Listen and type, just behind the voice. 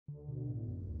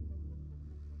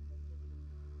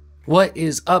What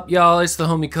is up, y'all? It's the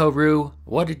homie Koru.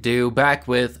 What it do? Back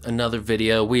with another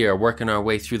video. We are working our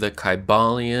way through the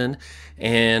Kybalion,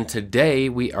 and today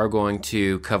we are going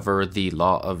to cover the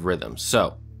law of rhythm.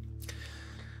 So,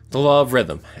 the law of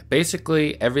rhythm.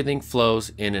 Basically, everything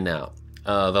flows in and out.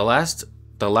 The last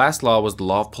law was the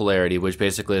law of polarity, which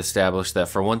basically established that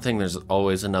for one thing, there's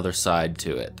always another side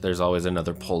to it. There's always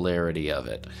another polarity of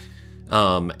it.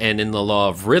 And in the law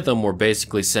of rhythm, we're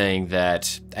basically saying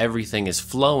that everything is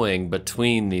flowing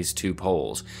between these two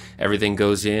poles. Everything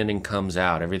goes in and comes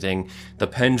out. The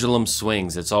pendulum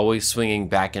swings. It's always swinging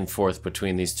back and forth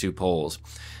between these two poles.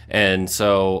 And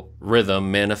so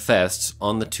rhythm manifests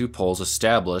on the two poles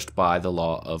established by the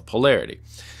law of polarity.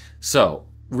 So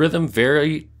rhythm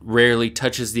very rarely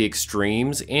touches the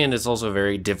extremes, and it's also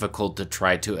very difficult to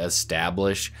try to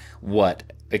establish what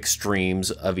extremes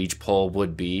of each pole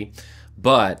would be.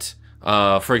 But,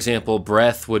 for example,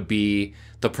 breath would be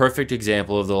the perfect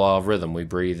example of the law of rhythm. We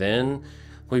breathe in,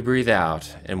 we breathe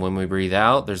out. And when we breathe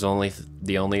out,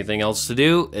 the only thing else to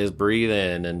do is breathe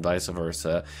in, and vice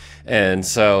versa. And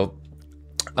so,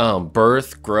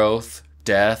 birth, growth,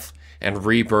 death, and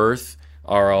rebirth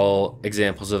are all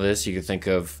examples of this. You could think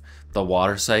of the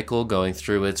water cycle going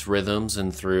through its rhythms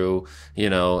and through,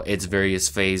 its various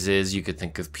phases. You could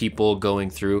think of people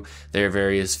going through their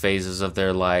various phases of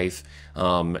their life,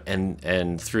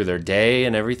 and through their day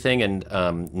and everything.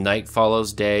 And night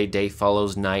follows day, day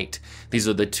follows night. These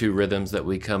are the two rhythms that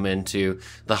we come into.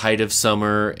 The height of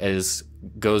summer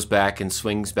goes back and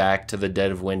swings back to the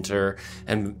dead of winter,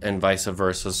 and vice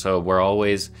versa. So we're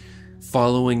always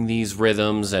following these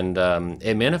rhythms, and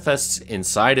it manifests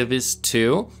inside of us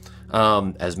too,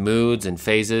 as moods and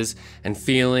phases and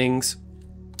feelings.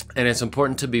 And it's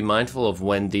important to be mindful of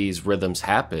when these rhythms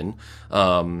happen.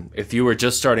 If you were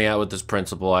just starting out with this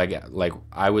principle,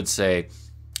 I would say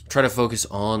try to focus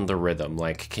on the rhythm.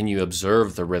 Like, can you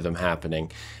observe the rhythm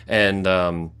happening? And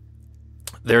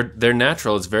they're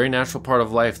natural. It's a very natural part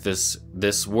of life.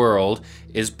 This world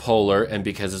is polar, and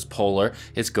because it's polar,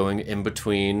 it's going in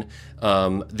between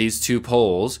these two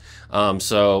poles.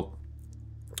 So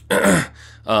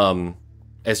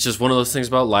it's just one of those things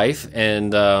about life.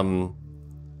 And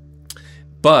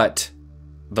but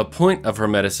the point of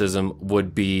Hermeticism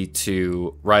would be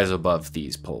to rise above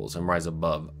these poles and rise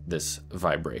above this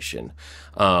vibration,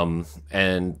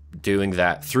 and doing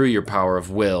that through your power of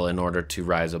will in order to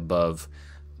rise above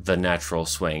the natural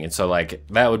swing. And so, like,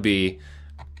 that would be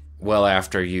well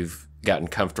after you've gotten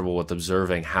comfortable with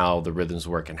observing how the rhythms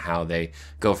work and how they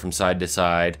go from side to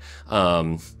side.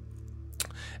 And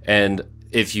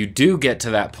if you do get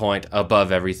to that point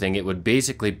above everything, it would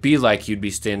basically be like you'd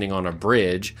be standing on a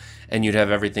bridge and you'd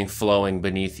have everything flowing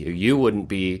beneath you. You wouldn't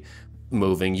be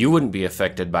moving, you wouldn't be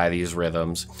affected by these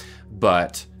rhythms,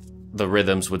 but the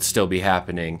rhythms would still be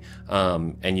happening,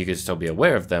 and you could still be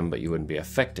aware of them, but you wouldn't be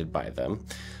affected by them.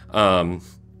 And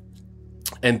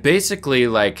basically,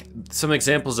 like, some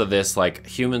examples of this, like,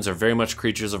 humans are very much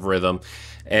creatures of rhythm,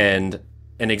 and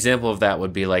an example of that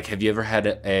would be, like, have you ever had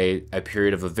a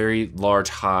period of a very large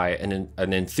high and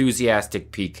an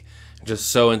enthusiastic peak, just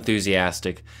so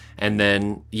enthusiastic, and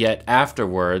then yet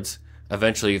afterwards,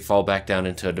 eventually you fall back down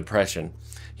into a depression.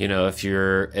 If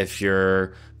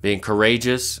you're being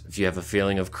courageous, if you have a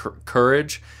feeling of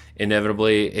courage,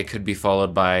 inevitably it could be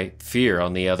followed by fear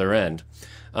on the other end.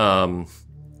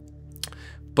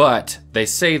 But they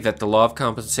say that the law of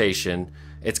compensation,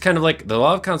 it's kind of like the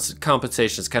law of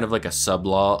compensation is kind of like a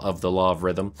sub-law of the law of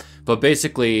rhythm. But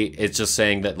basically, it's just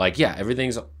saying that, like, yeah,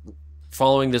 everything's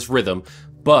following this rhythm,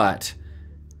 but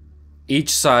each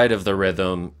side of the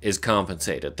rhythm is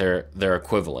compensated. They're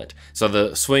equivalent. So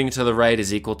the swing to the right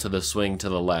is equal to the swing to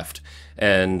the left,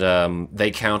 and they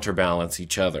counterbalance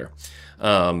each other.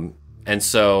 And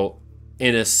so,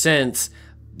 in a sense,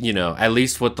 at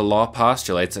least what the law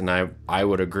postulates, and I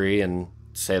would agree and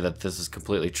say that this is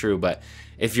completely true, but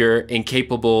if you're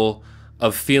incapable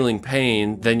of feeling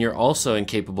pain, then you're also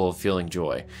incapable of feeling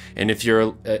joy. And if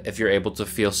you're able to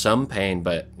feel some pain,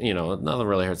 but nothing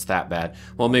really hurts that bad,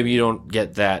 well, maybe you don't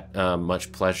get that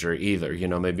much pleasure either.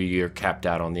 Maybe you're capped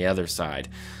out on the other side.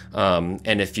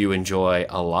 And if you enjoy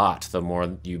a lot, the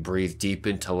more you breathe deep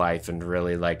into life and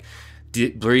really, like,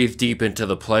 breathe deep into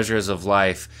the pleasures of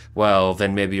life, well,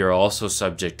 then maybe you're also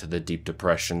subject to the deep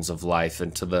depressions of life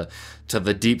and to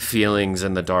the deep feelings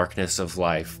and the darkness of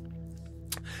life.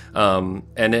 And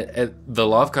the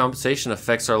law of compensation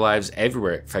affects our lives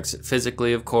everywhere. It affects it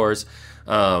physically, of course,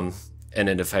 and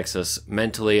it affects us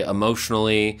mentally,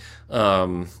 emotionally.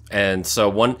 And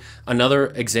so another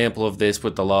example of this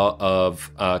with the law of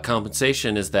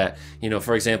compensation is that,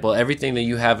 for example, everything that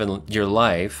you have in your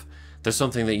life, there's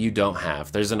something that you don't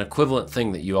have. There's an equivalent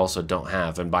thing that you also don't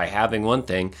have. And by having one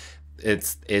thing,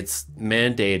 it's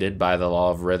mandated by the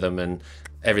law of rhythm and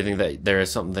everything that there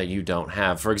is something that you don't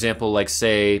have. For example, like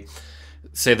say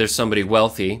there's somebody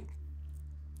wealthy.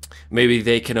 Maybe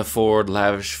they can afford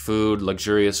lavish food,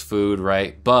 luxurious food,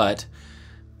 right? But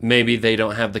maybe they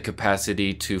don't have the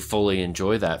capacity to fully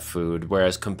enjoy that food.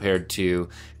 Whereas compared to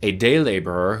a day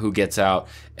laborer who gets out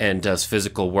and does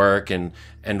physical work and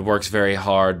works very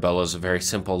hard, but lives a very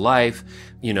simple life,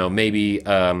 you know, maybe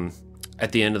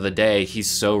at the end of the day, he's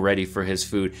so ready for his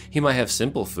food. He might have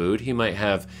simple food. He might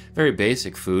have very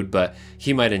basic food, but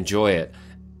he might enjoy it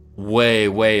way,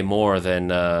 way more than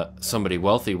somebody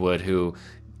wealthy would, who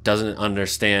doesn't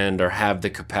understand or have the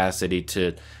capacity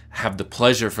to have the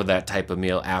pleasure for that type of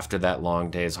meal after that long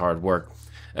day's hard work.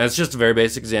 And it's just a very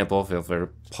basic example. Feel free to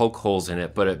poke holes in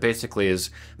it, but it basically is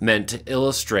meant to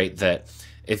illustrate that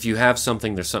if you have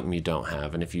something, there's something you don't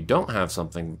have. And if you don't have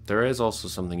something, there is also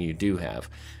something you do have.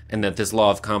 And that this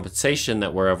law of compensation,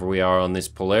 that wherever we are on this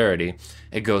polarity,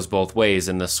 it goes both ways.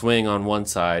 And the swing on one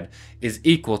side is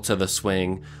equal to the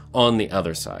swing on the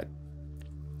other side.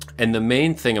 And the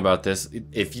main thing about this,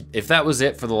 if that was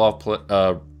it for the law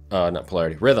of not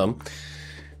polarity, rhythm,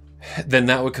 then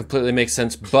that would completely make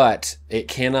sense. But it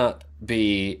cannot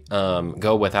be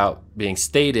go without being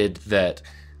stated that,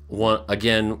 one,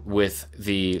 again, with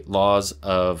the laws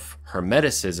of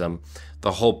Hermeticism,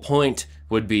 the whole point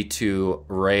would be to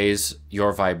raise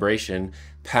your vibration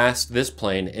past this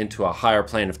plane into a higher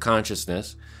plane of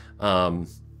consciousness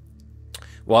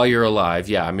while you're alive.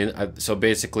 Yeah, I mean, so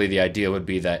basically the idea would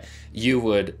be that you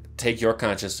would take your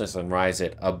consciousness and rise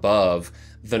it above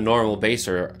the normal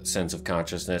baser sense of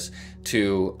consciousness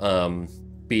to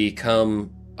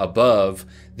become above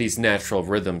these natural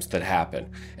rhythms that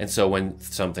happen. And so when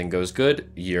something goes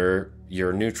good, you're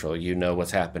neutral. You know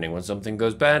what's happening. When something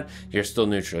goes bad, you're still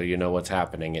neutral. You know what's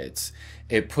happening.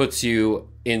 It puts you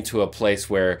into a place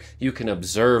where you can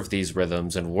observe these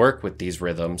rhythms and work with these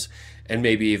rhythms and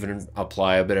maybe even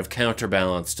apply a bit of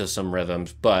counterbalance to some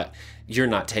rhythms, but you're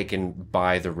not taken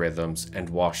by the rhythms and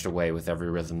washed away with every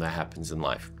rhythm that happens in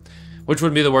life, which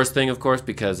would be the worst thing, of course,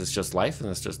 because it's just life and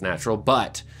it's just natural.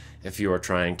 But if you are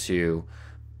trying to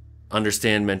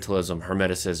understand mentalism,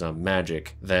 hermeticism,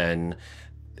 magic, then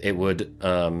it would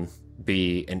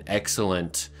be an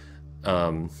excellent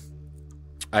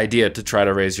idea to try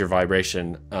to raise your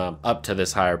vibration up to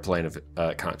this higher plane of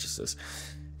consciousness.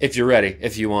 If you're ready,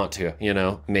 if you want to, you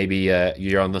know, maybe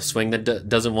you're on the swing that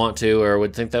doesn't want to or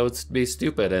would think that would be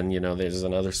stupid, and, you know, there's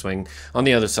another swing on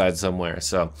the other side somewhere.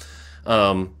 So,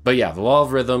 but yeah, the law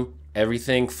of rhythm,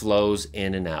 everything flows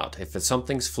in and out. If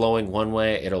something's flowing one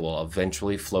way, it will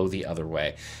eventually flow the other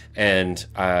way. And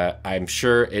I'm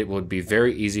sure it would be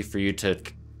very easy for you to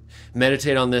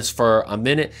meditate on this for a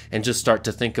minute and just start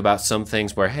to think about some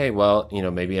things where, hey, well, you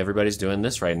know, maybe everybody's doing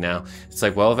this right now. It's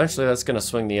like, well, eventually that's going to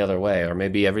swing the other way. Or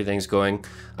maybe everything's going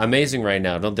amazing right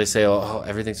now. Don't they say, oh,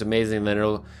 everything's amazing,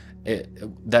 then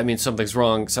that means something's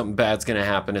wrong, something bad's going to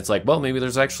happen. It's like, well, maybe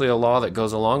there's actually a law that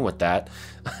goes along with that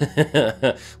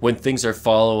when things are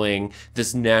following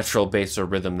this natural base or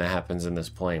rhythm that happens in this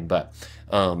plane. But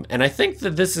and I think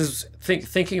that this is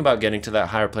thinking about getting to that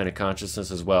higher plane of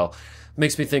consciousness as well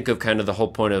makes me think of kind of the whole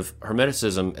point of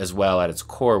Hermeticism as well at its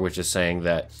core, which is saying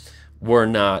that we're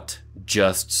not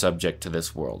just subject to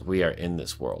this world. We are in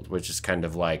this world, which is kind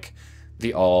of like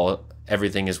the all.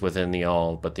 Everything is within the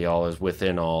all, but the all is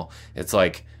within all. It's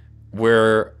like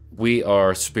we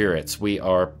are spirits. We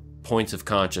are points of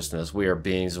consciousness. We are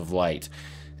beings of light,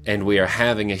 and we are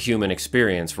having a human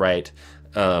experience, right?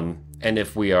 And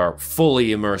if we are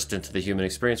fully immersed into the human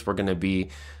experience, we're going to be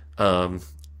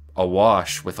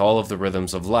awash with all of the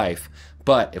rhythms of life.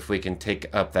 But if we can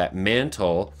take up that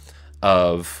mantle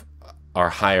of our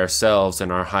higher selves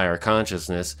and our higher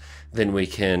consciousness, then we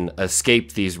can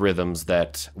escape these rhythms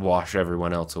that wash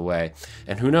everyone else away.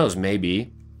 And who knows,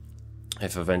 maybe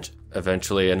if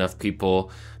eventually enough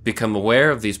people become aware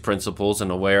of these principles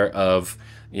and aware of,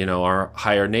 you know, our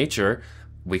higher nature,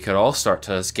 we could all start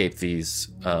to escape these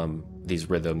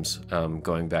rhythms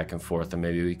going back and forth, and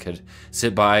maybe we could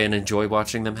sit by and enjoy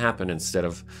watching them happen instead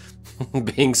of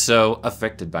being so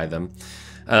affected by them.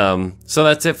 So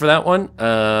that's it for that one.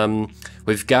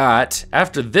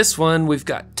 After this one, we've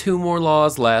got 2 more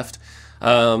laws left.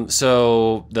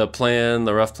 So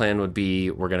the rough plan would be,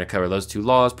 we're going to cover those 2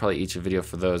 laws, probably each a video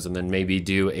for those, and then maybe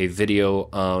do a video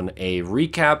on a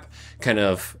recap, kind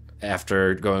of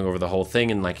after going over the whole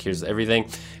thing and like, here's everything.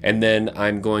 And then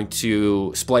I'm going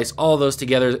to splice all those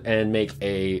together and make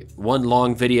one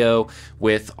long video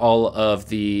with all of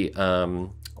the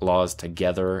laws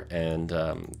together, and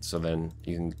so then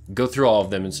you can go through all of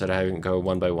them instead of having to go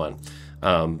one by one.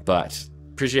 But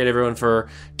appreciate everyone for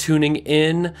tuning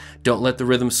in. Don't let the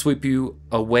rhythm sweep you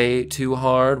away too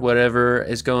hard, whatever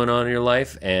is going on in your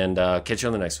life, and catch you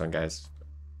on the next one, guys.